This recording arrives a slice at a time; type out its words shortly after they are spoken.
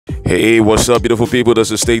Hey, what's up, beautiful people?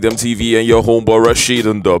 This is Stadium TV and your homeboy Rashid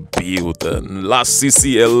in the building.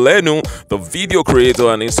 Lasisi Elenu, the video creator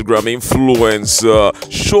and Instagram influencer,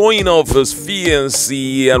 showing off his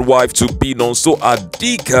fiancee and wife-to-be Nonso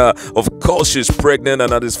Adika. Of course, she's pregnant,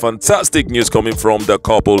 and that is fantastic news coming from the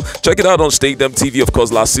couple. Check it out on Stadium TV. Of course,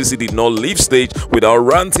 Lasisi did not leave stage without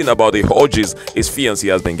ranting about the urges his fiancee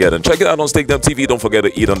has been getting. Check it out on Stadium TV. Don't forget to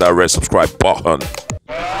hit on that red subscribe button.